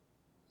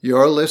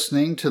You're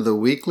listening to the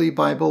weekly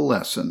Bible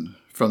lesson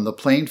from the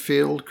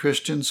Plainfield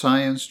Christian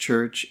Science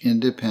Church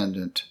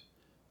Independent,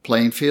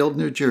 Plainfield,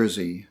 New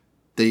Jersey,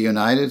 the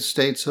United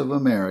States of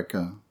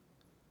America.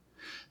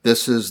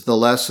 This is the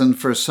lesson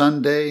for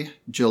Sunday,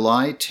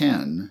 July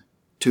 10,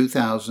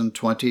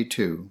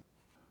 2022.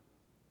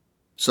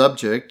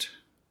 Subject: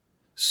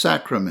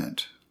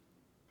 Sacrament.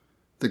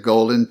 The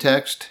golden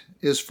text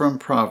is from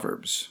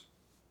Proverbs.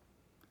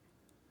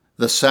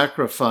 The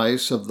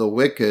sacrifice of the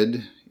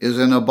wicked is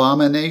an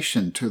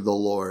abomination to the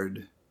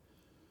Lord,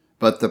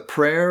 but the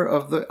prayer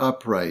of the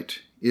upright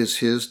is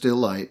his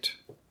delight.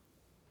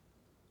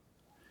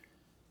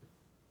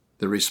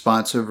 The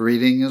responsive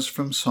reading is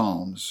from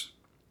Psalms.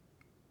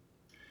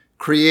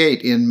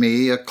 Create in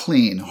me a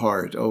clean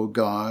heart, O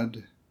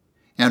God,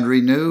 and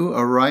renew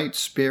a right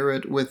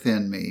spirit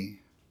within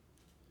me.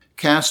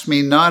 Cast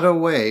me not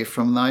away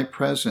from thy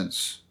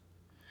presence,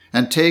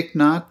 and take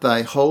not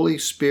thy Holy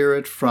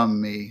Spirit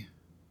from me.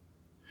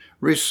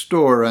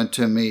 Restore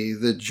unto me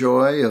the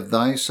joy of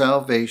thy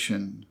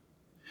salvation,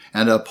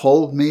 and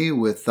uphold me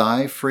with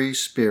thy free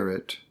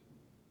spirit.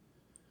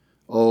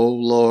 O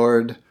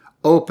Lord,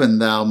 open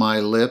thou my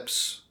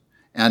lips,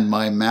 and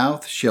my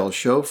mouth shall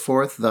show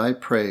forth thy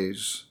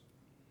praise.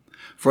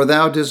 For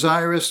thou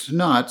desirest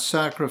not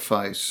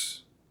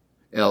sacrifice,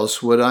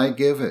 else would I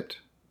give it.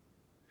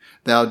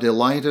 Thou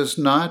delightest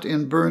not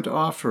in burnt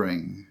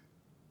offering.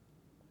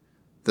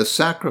 The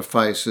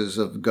sacrifices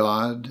of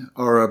God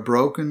are a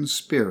broken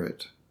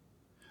spirit,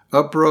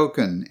 a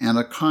broken and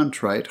a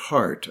contrite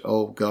heart,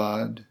 O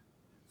God,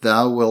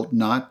 thou wilt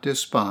not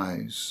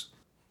despise.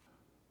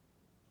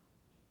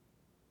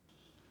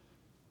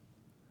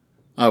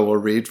 I will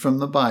read from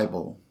the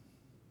Bible.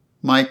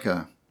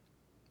 Micah.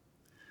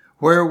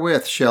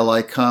 Wherewith shall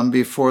I come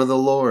before the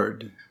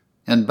Lord,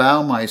 and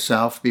bow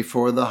myself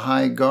before the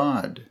high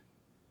God?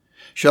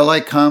 Shall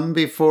I come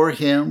before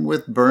him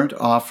with burnt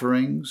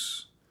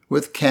offerings,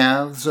 with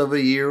calves of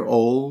a year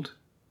old?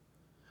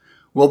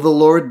 Will the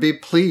Lord be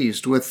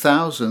pleased with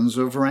thousands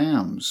of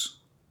rams,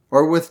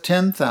 or with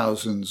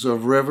 10,000s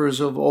of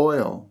rivers of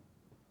oil?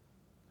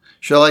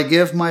 Shall I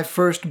give my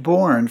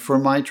firstborn for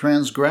my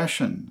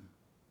transgression,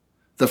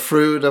 the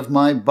fruit of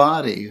my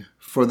body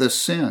for the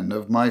sin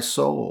of my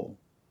soul?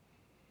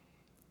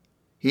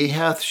 He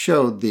hath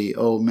showed thee,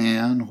 O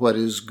man, what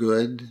is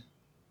good.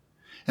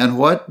 And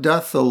what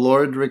doth the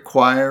Lord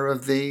require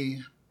of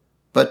thee,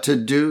 but to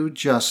do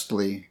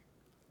justly,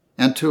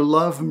 and to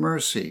love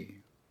mercy,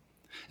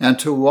 and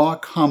to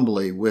walk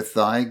humbly with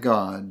thy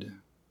God.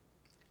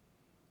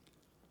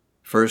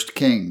 1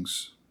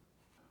 Kings.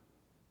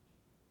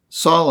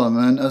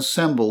 Solomon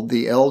assembled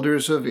the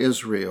elders of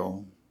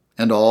Israel,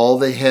 and all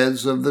the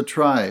heads of the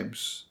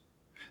tribes,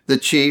 the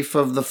chief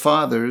of the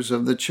fathers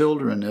of the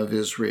children of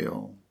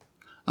Israel,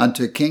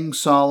 unto King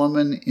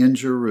Solomon in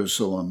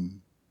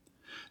Jerusalem,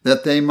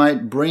 that they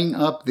might bring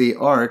up the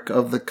ark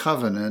of the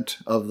covenant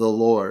of the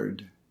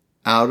Lord,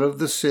 out of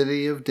the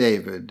city of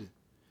David,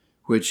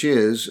 which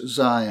is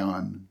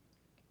Zion.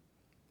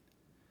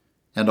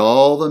 And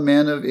all the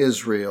men of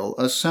Israel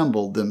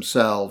assembled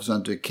themselves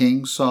unto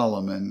King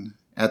Solomon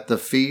at the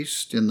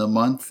feast in the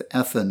month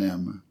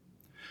Ethanim,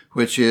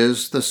 which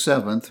is the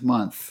 7th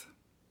month.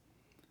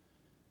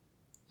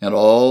 And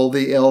all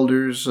the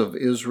elders of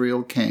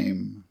Israel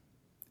came,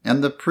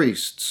 and the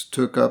priests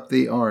took up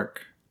the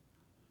ark.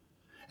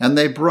 And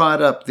they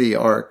brought up the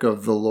ark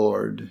of the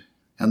Lord,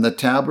 and the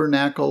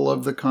tabernacle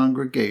of the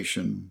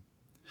congregation,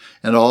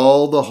 and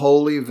all the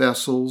holy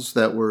vessels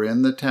that were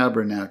in the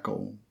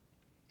tabernacle.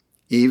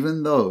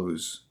 Even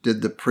those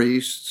did the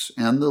priests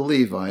and the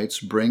Levites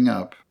bring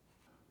up.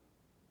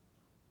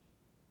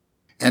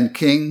 And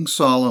King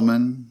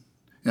Solomon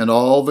and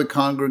all the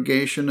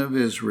congregation of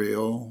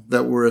Israel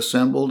that were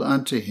assembled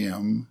unto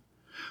him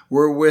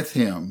were with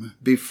him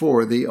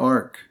before the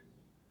ark,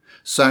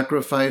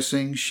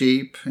 sacrificing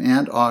sheep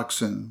and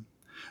oxen,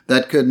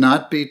 that could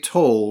not be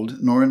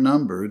told nor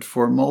numbered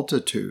for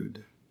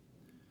multitude.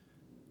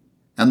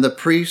 And the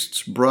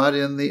priests brought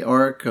in the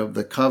ark of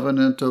the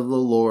covenant of the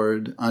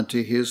Lord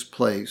unto his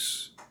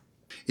place,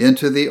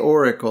 into the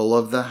oracle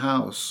of the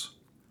house,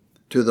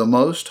 to the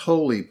most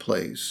holy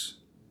place,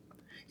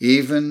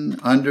 even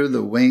under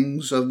the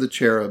wings of the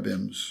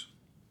cherubims.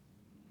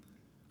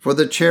 For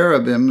the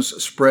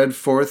cherubims spread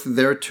forth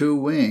their 2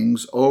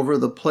 wings over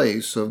the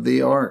place of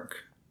the ark,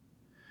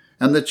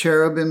 and the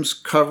cherubims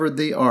covered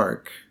the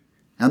ark,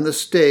 and the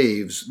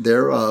staves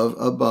thereof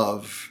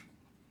above.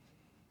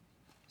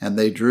 And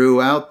they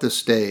drew out the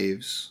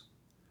staves,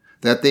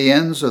 that the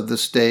ends of the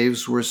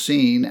staves were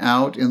seen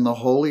out in the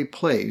holy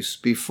place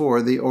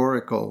before the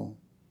oracle.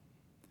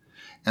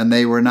 And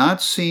they were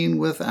not seen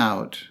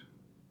without,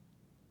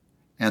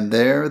 and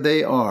there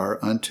they are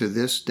unto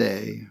this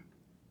day.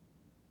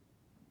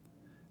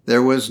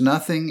 There was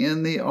nothing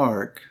in the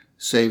ark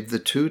save the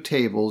 2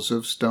 tables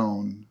of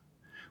stone,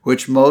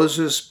 which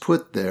Moses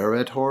put there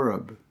at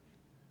Horeb,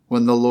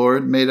 when the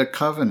Lord made a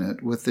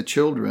covenant with the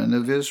children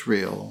of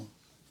Israel,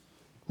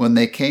 when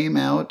they came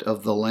out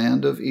of the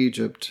land of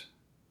Egypt.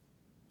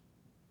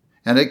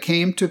 And it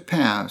came to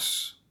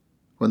pass,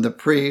 when the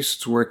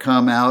priests were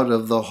come out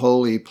of the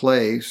holy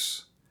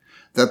place,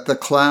 that the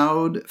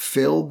cloud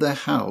filled the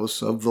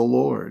house of the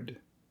Lord,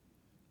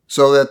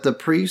 so that the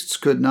priests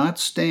could not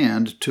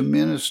stand to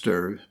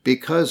minister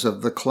because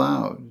of the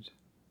cloud.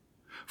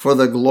 For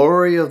the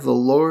glory of the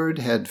Lord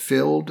had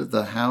filled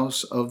the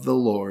house of the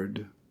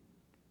Lord.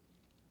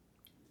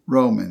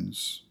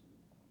 Romans.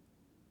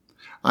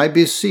 I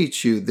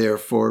beseech you,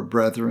 therefore,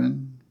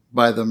 brethren,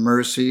 by the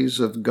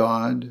mercies of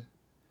God,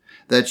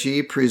 that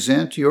ye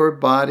present your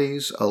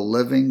bodies a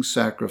living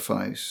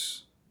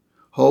sacrifice,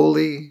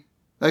 holy,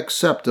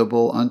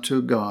 acceptable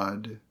unto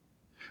God,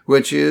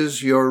 which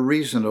is your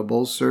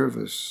reasonable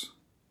service.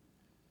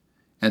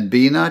 And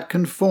be not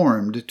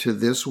conformed to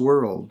this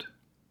world,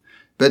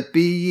 but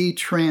be ye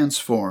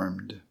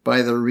transformed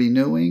by the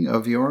renewing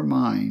of your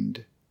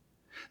mind,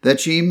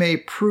 that ye may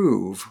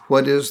prove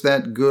what is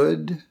that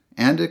good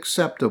and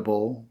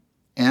acceptable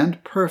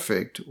and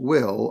perfect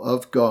will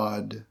of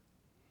God.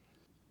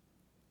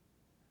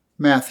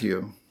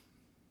 Matthew.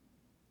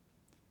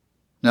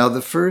 Now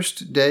the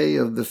first day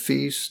of the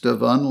feast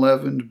of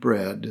unleavened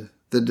bread,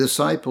 the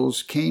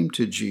disciples came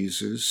to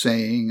Jesus,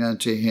 saying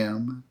unto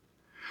him,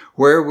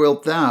 Where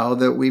wilt thou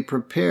that we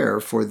prepare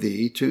for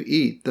thee to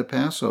eat the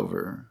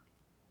Passover?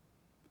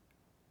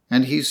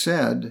 And he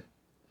said,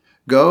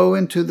 Go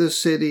into the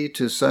city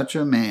to such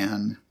a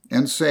man,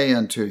 and say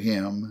unto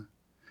him,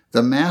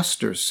 The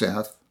Master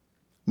saith,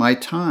 My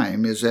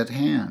time is at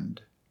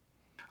hand.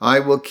 I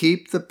will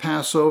keep the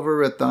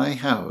Passover at thy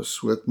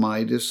house with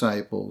my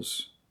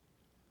disciples.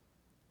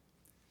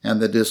 And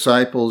the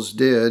disciples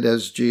did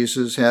as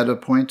Jesus had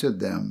appointed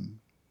them,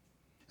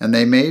 and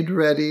they made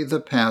ready the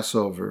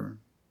Passover.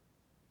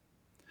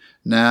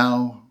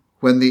 Now,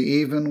 when the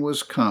even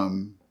was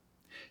come,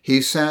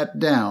 he sat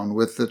down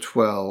with the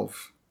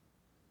 12.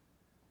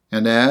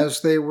 And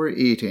as they were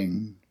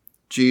eating,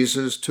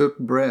 Jesus took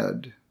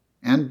bread,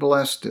 and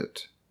blessed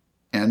it,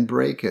 and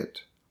brake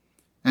it,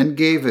 and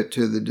gave it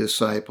to the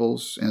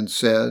disciples, and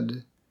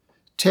said,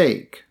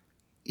 Take,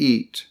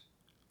 eat,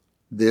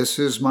 this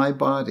is my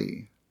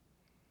body.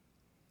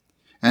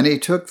 And he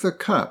took the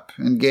cup,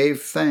 and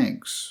gave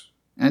thanks,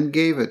 and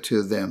gave it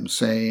to them,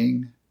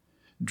 saying,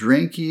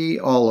 Drink ye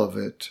all of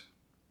it,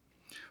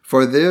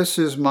 for this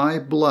is my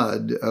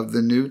blood of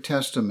the New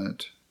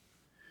Testament,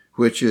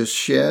 which is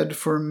shed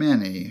for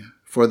many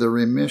for the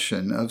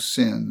remission of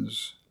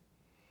sins.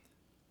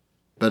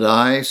 But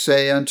I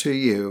say unto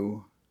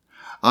you,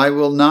 I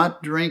will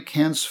not drink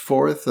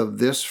henceforth of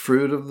this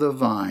fruit of the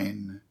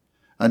vine,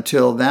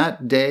 until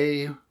that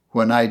day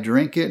when I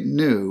drink it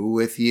new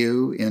with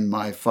you in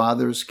my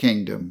Father's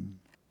kingdom.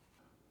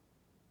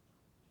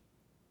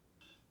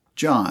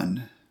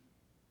 John.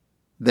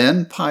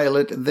 Then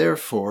Pilate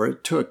therefore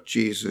took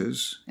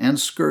Jesus, and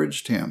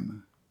scourged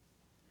him.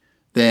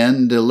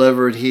 Then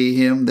delivered he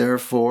him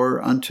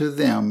therefore unto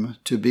them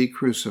to be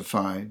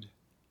crucified.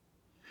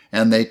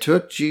 And they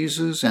took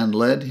Jesus, and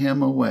led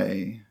him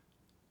away.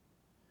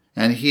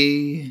 And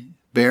he,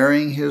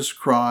 bearing his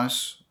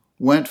cross,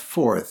 went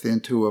forth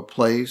into a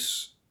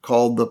place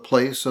called the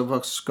place of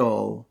a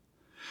skull,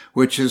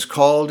 which is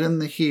called in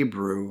the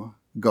Hebrew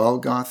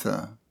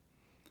Golgotha,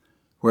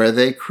 where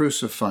they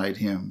crucified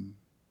him,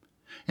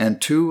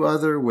 and 2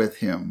 other with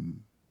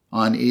him,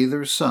 on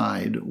either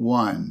side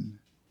one,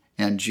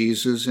 and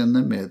Jesus in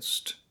the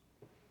midst.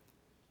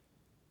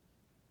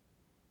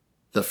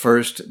 The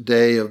first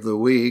day of the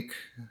week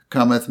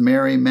cometh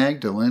Mary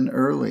Magdalene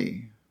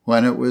early,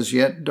 when it was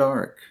yet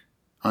dark,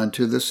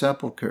 unto the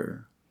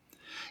sepulchre,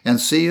 and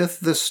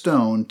seeth the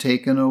stone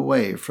taken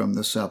away from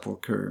the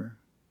sepulchre.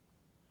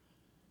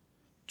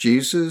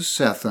 Jesus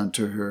saith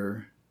unto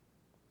her,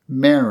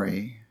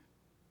 Mary.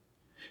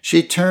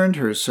 She turned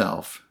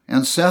herself,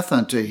 and saith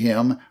unto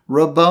him,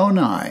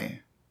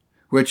 Rabboni,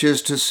 which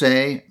is to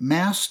say,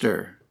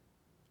 Master.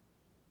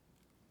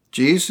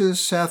 Jesus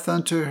saith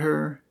unto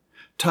her,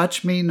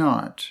 Touch me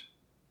not,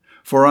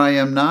 for I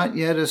am not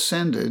yet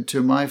ascended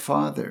to my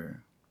Father.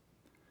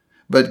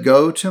 But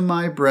go to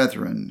my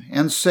brethren,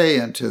 and say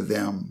unto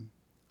them,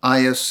 I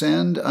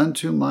ascend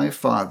unto my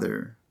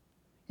Father,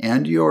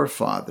 and your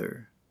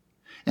Father,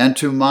 and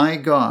to my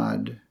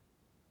God,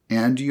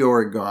 and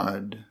your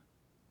God.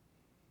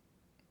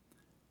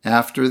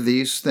 After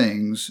these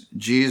things,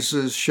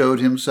 Jesus showed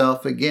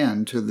himself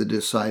again to the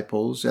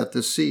disciples at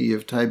the Sea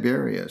of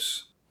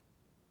Tiberias.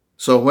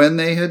 So when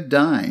they had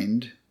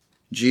dined,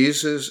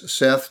 Jesus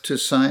saith to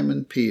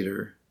Simon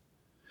Peter,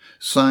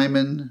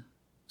 Simon,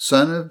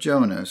 son of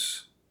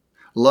Jonas,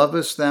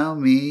 lovest thou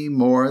me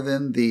more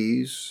than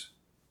these?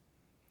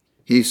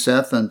 He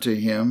saith unto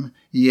him,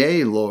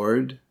 Yea,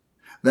 Lord,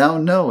 thou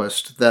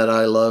knowest that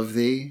I love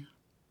thee.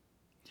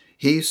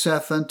 He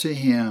saith unto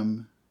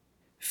him,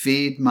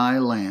 Feed my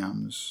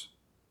lambs.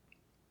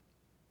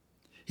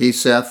 He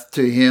saith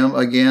to him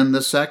again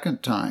the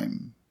second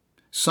time,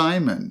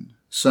 Simon,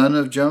 son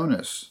of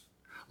Jonas,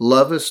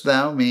 lovest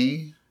thou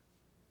me?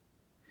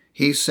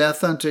 He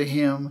saith unto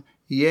him,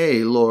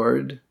 Yea,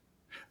 Lord,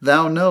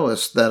 thou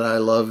knowest that I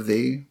love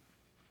thee.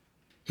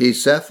 He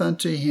saith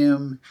unto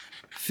him,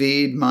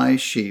 Feed my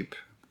sheep.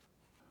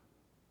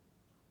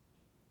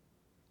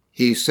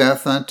 He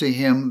saith unto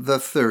him the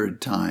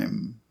third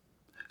time,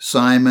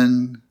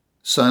 Simon,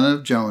 son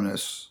of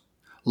Jonas,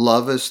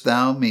 lovest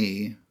thou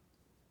me?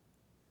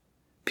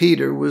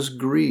 Peter was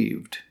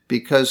grieved,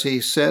 because he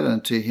said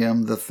unto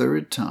him the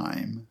third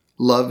time,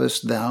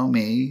 Lovest thou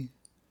me?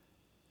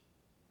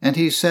 And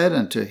he said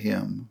unto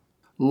him,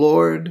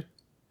 Lord,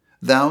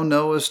 thou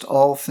knowest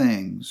all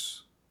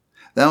things.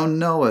 Thou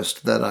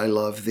knowest that I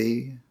love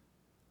thee.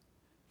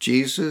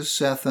 Jesus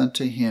saith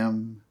unto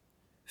him,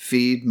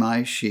 Feed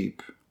my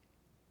sheep.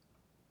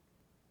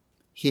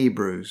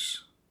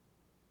 Hebrews.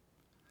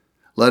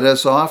 Let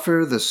us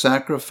offer the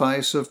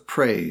sacrifice of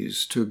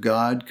praise to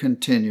God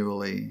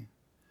continually,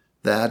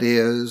 that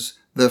is,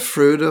 the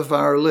fruit of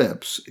our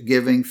lips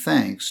giving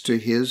thanks to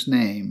his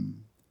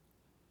name.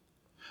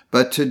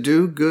 But to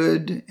do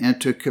good and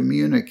to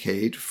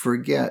communicate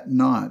forget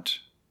not,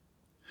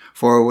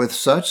 for with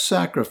such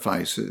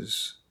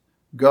sacrifices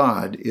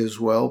God is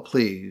well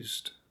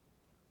pleased.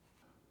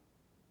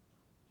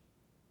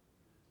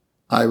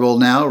 I will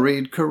now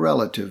read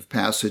correlative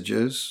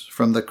passages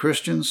from the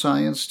Christian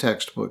Science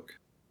textbook,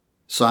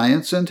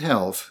 Science and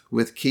Health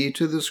with Key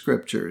to the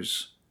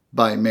Scriptures,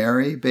 by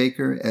Mary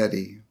Baker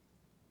Eddy.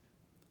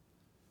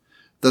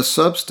 The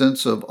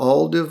substance of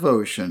all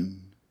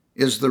devotion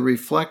is the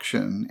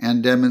reflection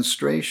and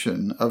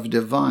demonstration of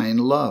divine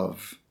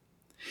love,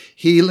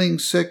 healing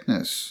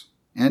sickness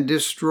and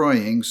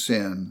destroying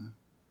sin.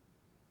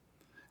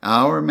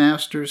 Our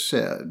Master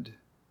said,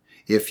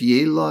 If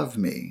ye love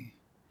me,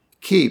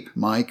 keep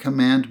my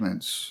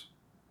commandments.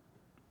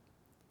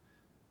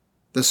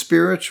 The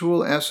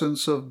spiritual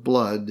essence of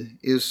blood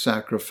is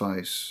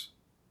sacrifice.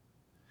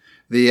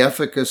 The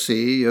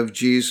efficacy of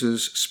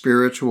Jesus'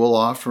 spiritual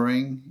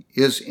offering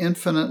is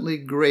infinitely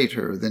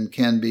greater than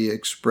can be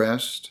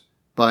expressed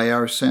by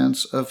our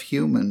sense of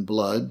human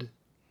blood.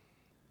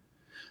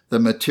 The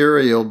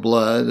material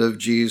blood of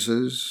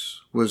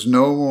Jesus was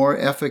no more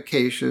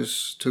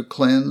efficacious to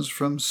cleanse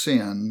from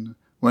sin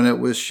when it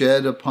was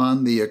shed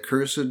upon the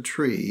accursed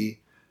tree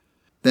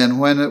than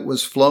when it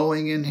was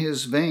flowing in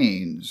his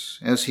veins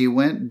as he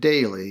went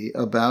daily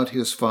about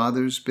his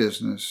Father's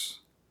business.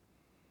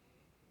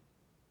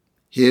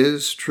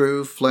 His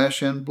true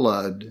flesh and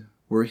blood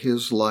were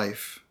his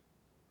life,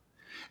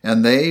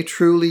 and they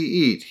truly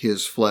eat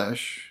his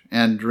flesh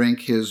and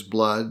drink his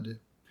blood,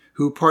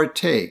 who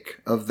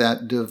partake of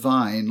that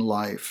divine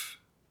life.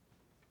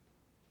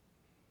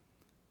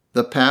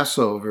 The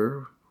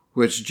Passover,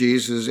 which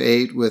Jesus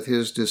ate with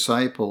his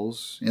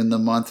disciples in the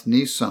month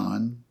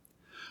Nisan,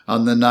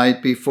 on the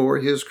night before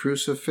his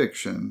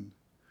crucifixion,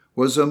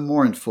 was a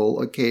mournful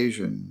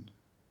occasion,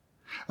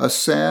 a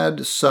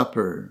sad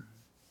supper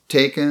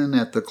taken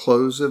at the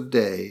close of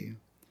day,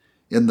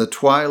 in the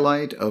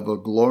twilight of a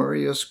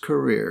glorious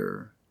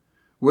career,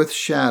 with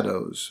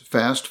shadows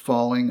fast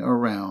falling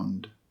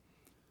around.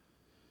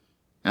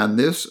 And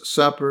this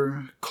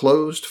supper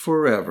closed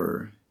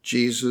forever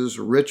Jesus'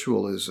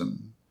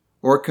 ritualism,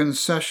 or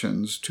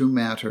concessions to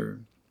matter.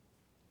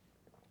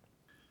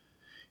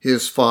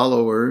 His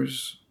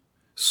followers,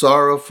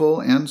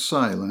 sorrowful and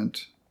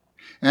silent,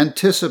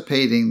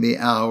 anticipating the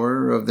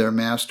hour of their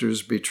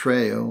Master's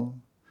betrayal,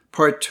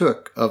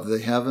 partook of the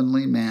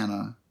heavenly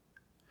manna,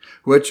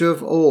 which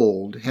of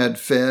old had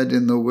fed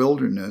in the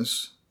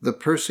wilderness the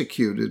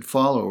persecuted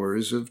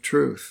followers of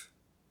truth.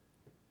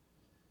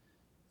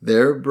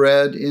 Their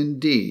bread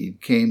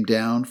indeed came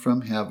down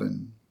from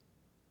heaven.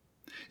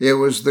 It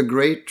was the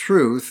great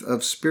truth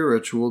of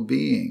spiritual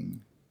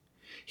being,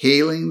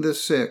 healing the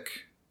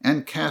sick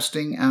and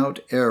casting out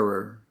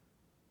error.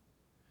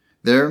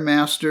 Their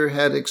Master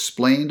had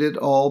explained it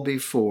all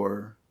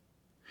before,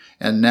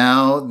 and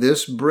now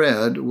this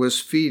bread was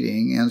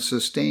feeding and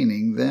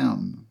sustaining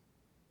them.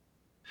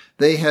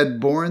 They had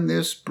borne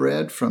this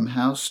bread from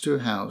house to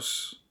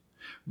house,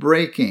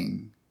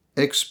 breaking,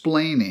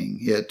 explaining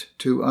it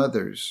to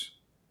others,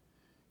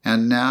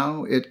 and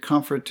now it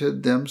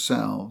comforted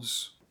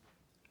themselves.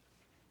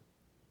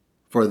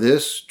 For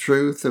this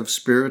truth of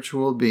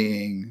spiritual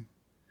being,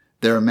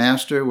 their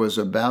Master was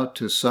about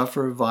to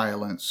suffer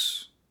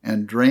violence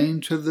and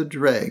drain to the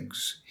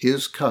dregs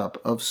his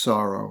cup of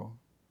sorrow.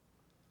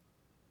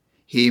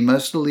 He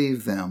must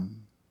leave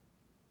them.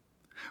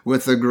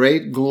 With the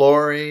great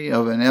glory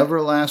of an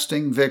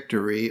everlasting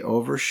victory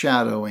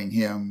overshadowing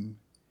him,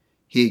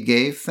 he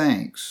gave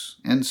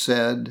thanks and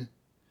said,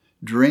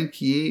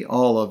 Drink ye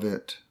all of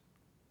it.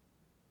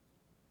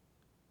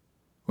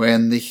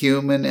 When the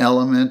human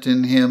element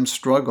in him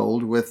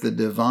struggled with the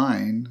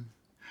divine,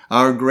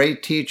 our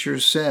great teacher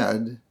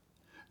said,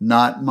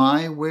 Not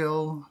my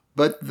will,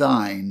 but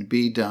thine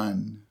be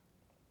done.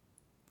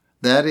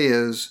 That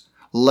is,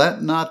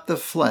 let not the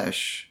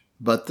flesh,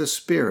 but the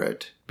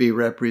Spirit be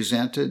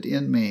represented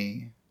in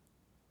me.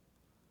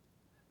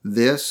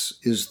 This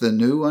is the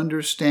new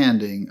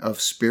understanding of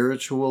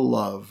spiritual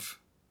love.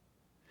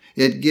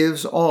 It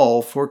gives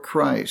all for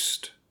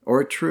Christ,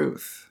 or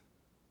truth.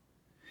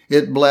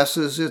 It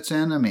blesses its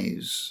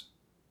enemies,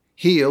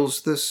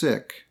 heals the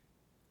sick,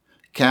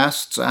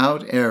 casts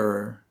out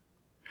error,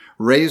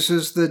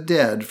 raises the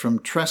dead from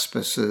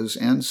trespasses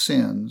and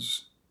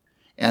sins,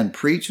 and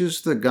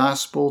preaches the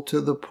gospel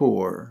to the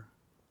poor,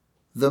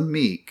 the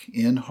meek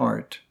in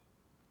heart.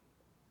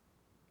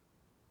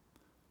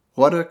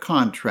 What a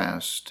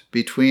contrast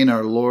between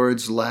our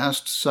Lord's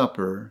Last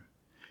Supper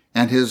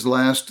and his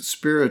last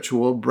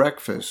spiritual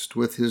breakfast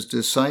with his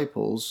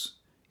disciples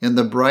in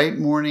the bright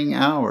morning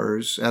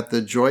hours at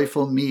the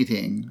joyful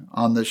meeting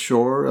on the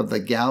shore of the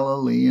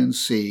Galilean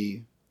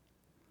Sea.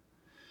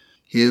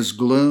 His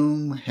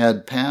gloom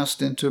had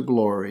passed into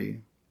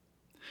glory,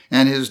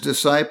 and his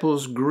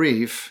disciples'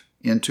 grief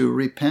into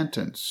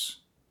repentance,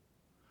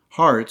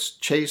 hearts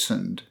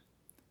chastened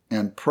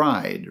and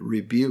pride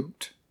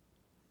rebuked.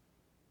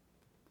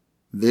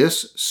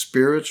 This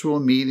spiritual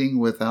meeting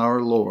with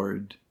our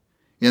Lord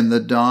in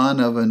the dawn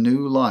of a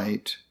new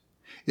light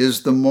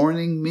is the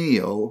morning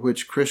meal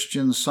which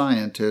Christian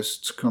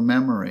scientists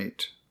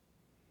commemorate.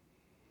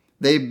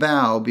 They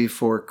bow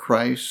before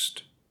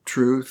Christ,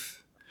 truth,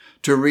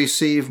 to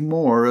receive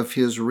more of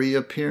his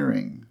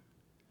reappearing,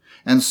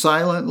 and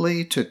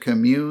silently to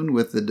commune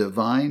with the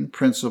divine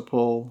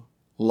principle,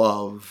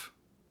 love.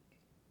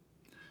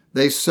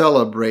 They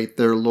celebrate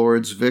their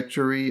Lord's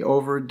victory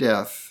over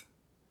death,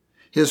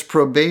 his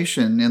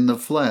probation in the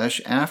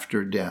flesh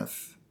after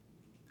death,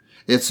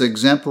 its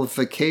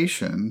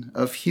exemplification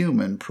of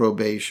human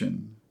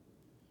probation,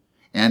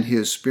 and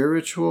his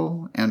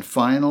spiritual and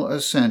final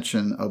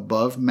ascension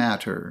above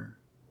matter,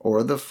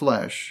 or the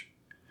flesh,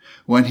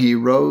 when he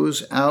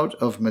rose out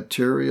of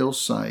material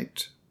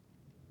sight.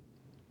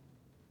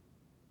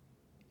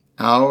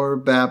 Our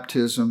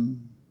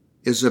baptism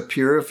is a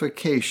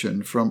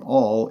purification from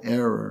all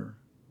error.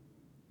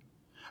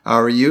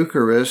 Our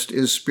Eucharist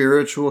is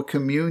spiritual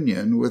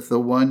communion with the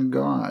one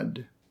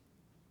God.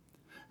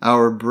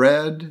 Our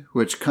bread,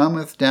 which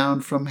cometh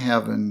down from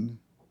heaven,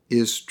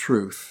 is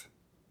truth.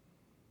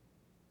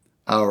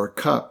 Our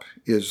cup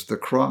is the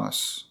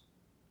cross.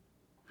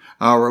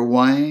 Our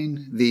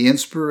wine, the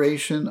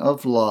inspiration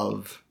of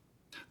love,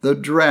 the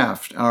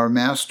draught our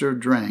Master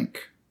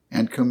drank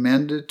and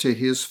commended to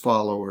his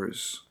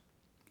followers.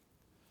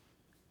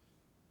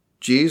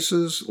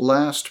 Jesus'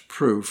 last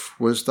proof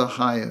was the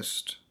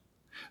highest,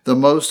 the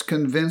most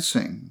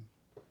convincing,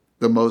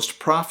 the most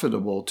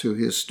profitable to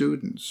his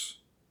students.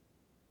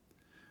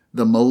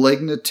 The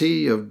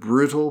malignity of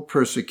brutal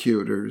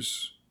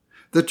persecutors,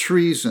 the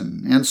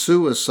treason and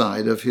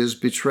suicide of his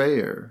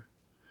betrayer,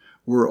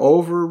 were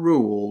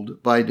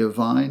overruled by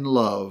divine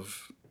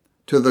love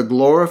to the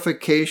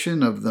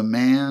glorification of the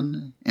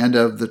man and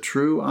of the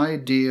true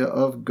idea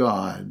of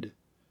God,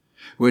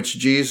 which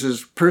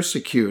Jesus'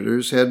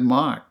 persecutors had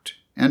mocked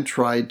and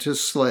tried to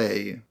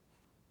slay.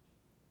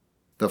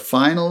 The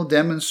final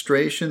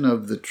demonstration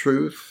of the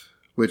truth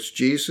which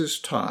Jesus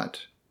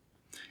taught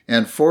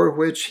and for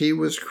which he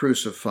was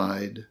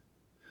crucified,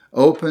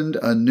 opened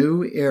a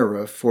new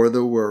era for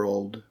the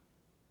world.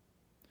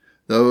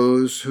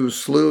 Those who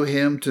slew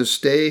him to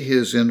stay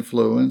his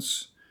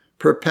influence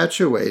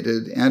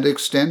perpetuated and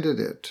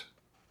extended it.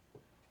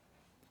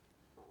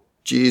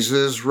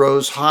 Jesus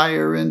rose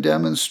higher in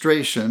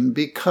demonstration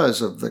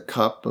because of the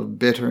cup of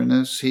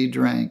bitterness he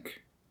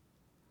drank.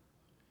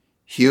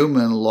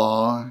 Human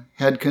law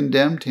had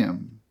condemned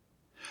him,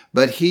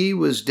 but he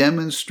was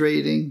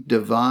demonstrating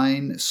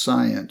divine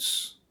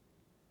science.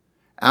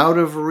 Out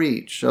of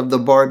reach of the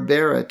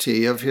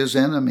barbarity of his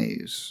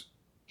enemies,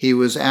 he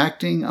was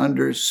acting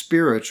under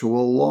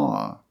spiritual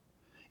law,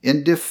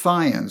 in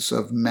defiance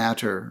of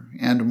matter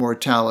and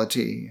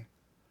mortality,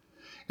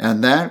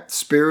 and that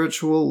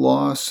spiritual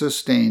law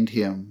sustained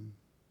him.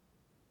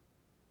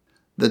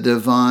 The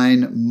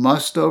divine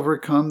must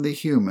overcome the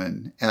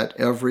human at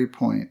every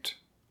point.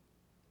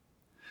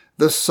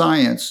 The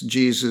science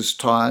Jesus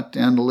taught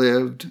and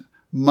lived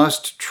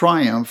must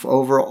triumph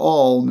over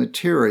all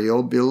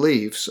material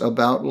beliefs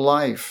about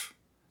life,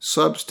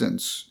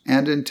 substance,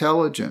 and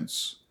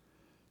intelligence,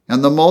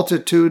 and the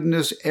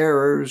multitudinous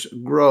errors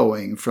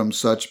growing from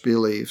such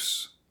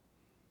beliefs.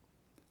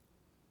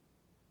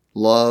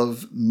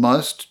 Love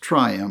must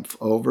triumph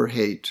over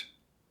hate.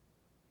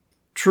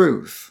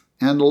 Truth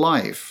and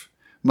life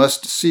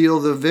must seal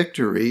the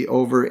victory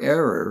over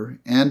error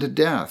and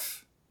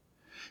death.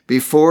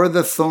 Before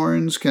the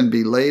thorns can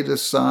be laid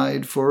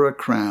aside for a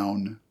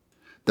crown,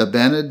 the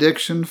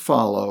benediction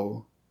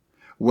follow,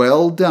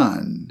 "Well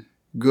done,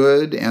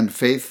 good and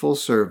faithful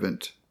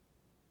servant,"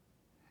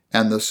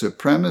 and the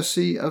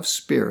supremacy of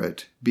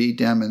spirit be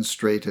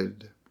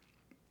demonstrated.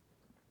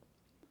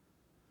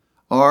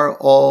 Are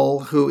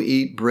all who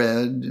eat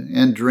bread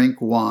and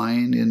drink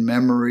wine in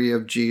memory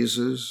of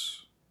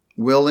Jesus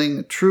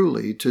willing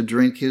truly to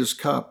drink his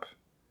cup,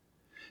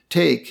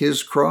 take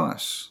his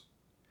cross,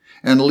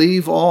 and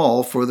leave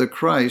all for the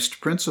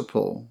Christ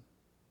principle?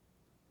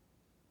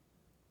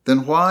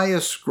 Then why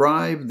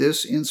ascribe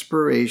this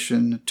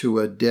inspiration to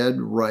a dead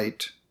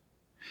rite,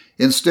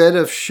 instead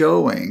of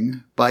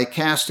showing, by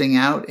casting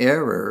out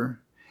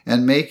error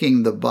and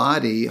making the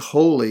body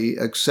wholly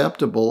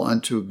acceptable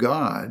unto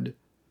God,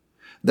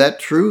 that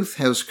truth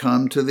has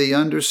come to the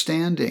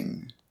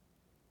understanding?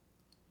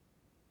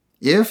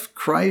 If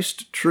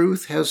Christ's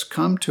truth has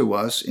come to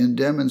us in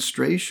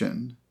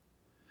demonstration,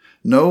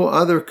 no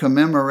other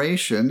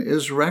commemoration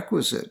is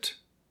requisite.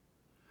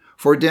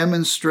 For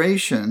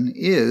demonstration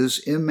is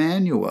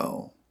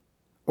Emmanuel,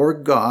 or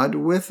God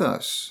with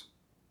us.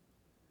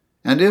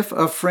 And if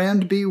a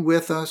friend be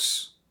with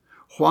us,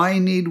 why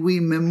need we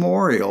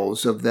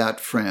memorials of that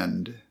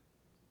friend?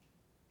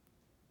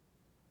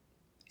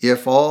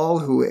 If all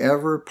who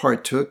ever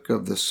partook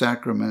of the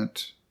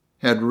sacrament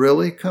had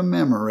really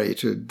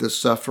commemorated the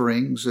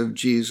sufferings of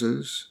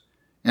Jesus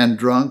and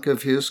drunk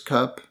of his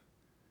cup,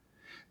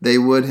 they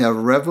would have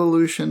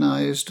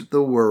revolutionized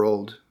the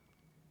world.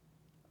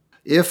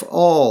 If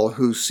all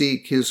who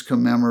seek his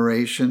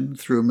commemoration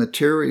through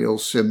material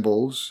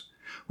symbols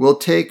will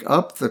take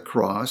up the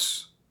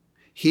cross,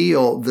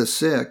 heal the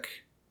sick,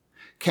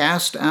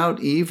 cast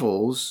out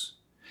evils,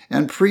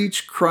 and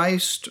preach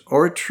Christ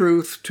or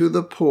truth to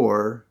the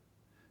poor,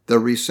 the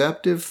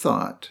receptive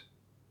thought,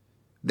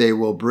 they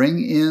will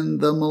bring in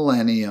the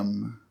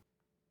millennium.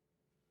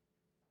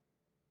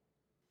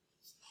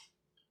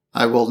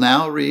 I will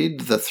now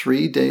read the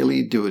 3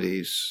 daily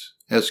duties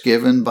as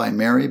given by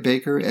Mary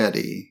Baker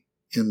Eddy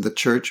in the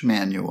Church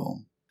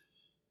Manual.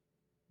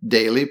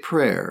 Daily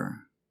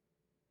Prayer.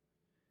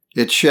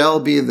 It shall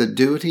be the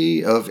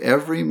duty of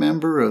every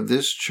member of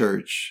this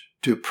church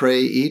to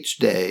pray each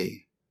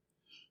day,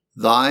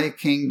 Thy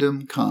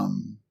kingdom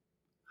come.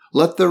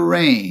 Let the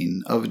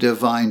reign of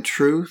divine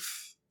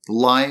truth,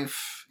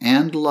 life,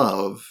 and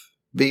love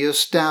be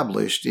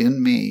established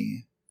in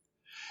me,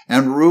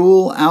 and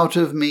rule out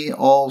of me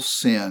all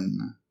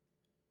sin.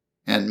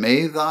 And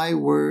may thy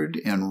word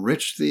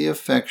enrich the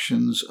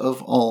affections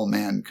of all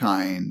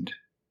mankind,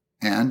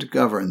 and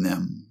govern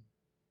them.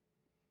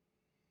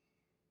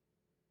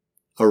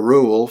 A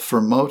rule for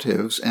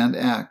motives and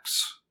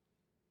acts.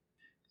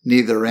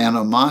 Neither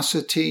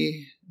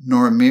animosity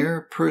nor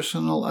mere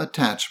personal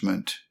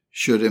attachment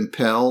should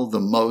impel the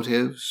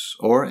motives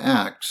or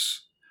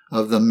acts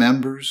of the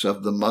members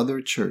of the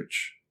Mother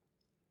Church.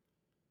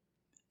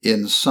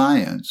 In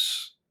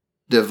science,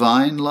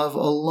 divine love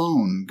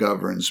alone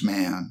governs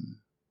man,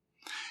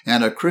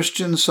 and a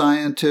Christian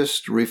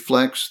scientist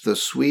reflects the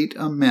sweet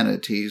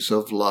amenities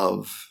of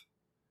love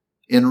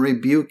in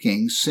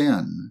rebuking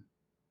sin,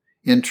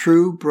 in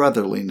true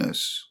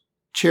brotherliness,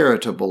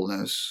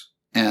 charitableness,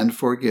 and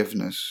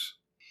forgiveness.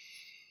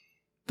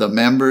 The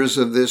members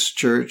of this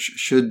church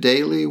should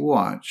daily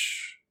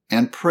watch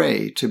and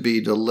pray to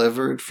be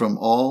delivered from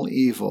all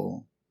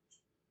evil,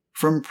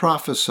 from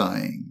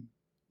prophesying,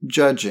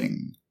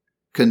 judging,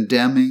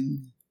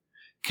 condemning,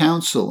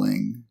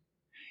 counseling,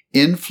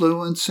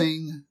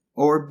 influencing,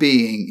 or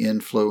being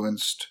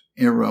influenced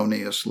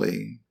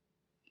erroneously.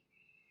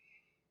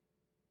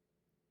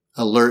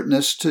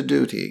 Alertness to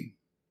duty.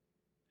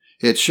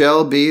 It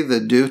shall be the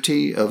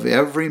duty of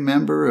every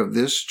member of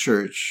this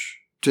church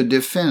to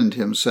defend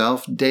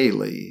himself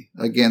daily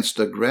against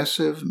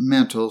aggressive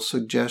mental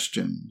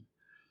suggestion,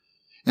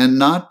 and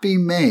not be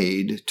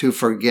made to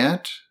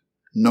forget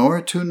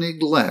nor to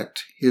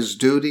neglect his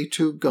duty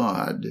to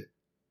God,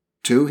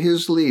 to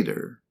his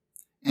leader,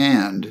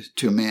 and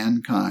to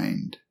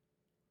mankind.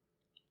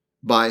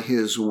 By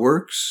his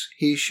works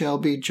he shall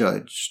be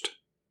judged,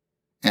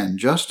 and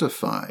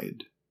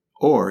justified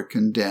or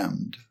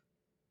condemned.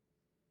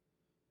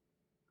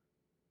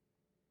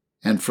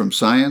 And from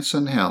Science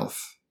and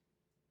Health,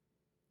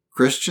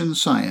 Christian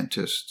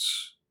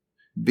scientists,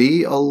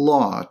 be a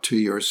law to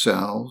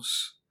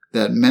yourselves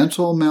that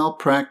mental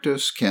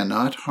malpractice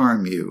cannot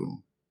harm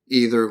you,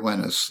 either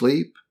when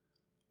asleep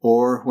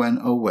or when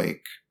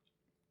awake.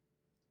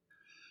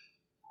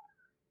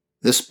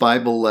 This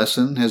Bible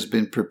lesson has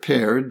been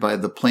prepared by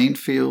the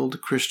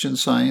Plainfield Christian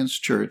Science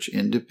Church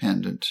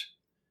Independent.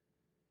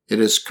 It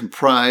is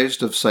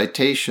comprised of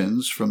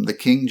citations from the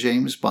King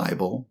James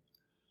Bible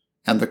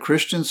and the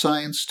Christian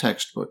Science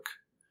textbook,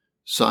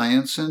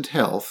 Science and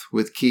Health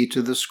with Key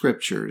to the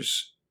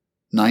Scriptures,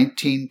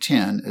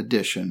 1910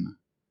 edition,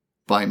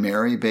 by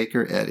Mary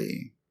Baker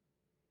Eddy.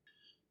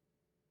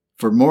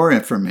 For more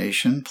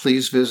information,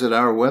 please visit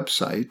our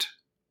website,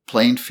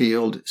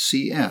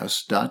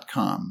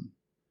 plainfieldcs.com.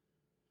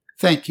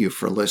 Thank you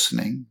for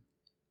listening,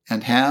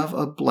 and have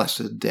a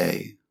blessed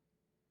day.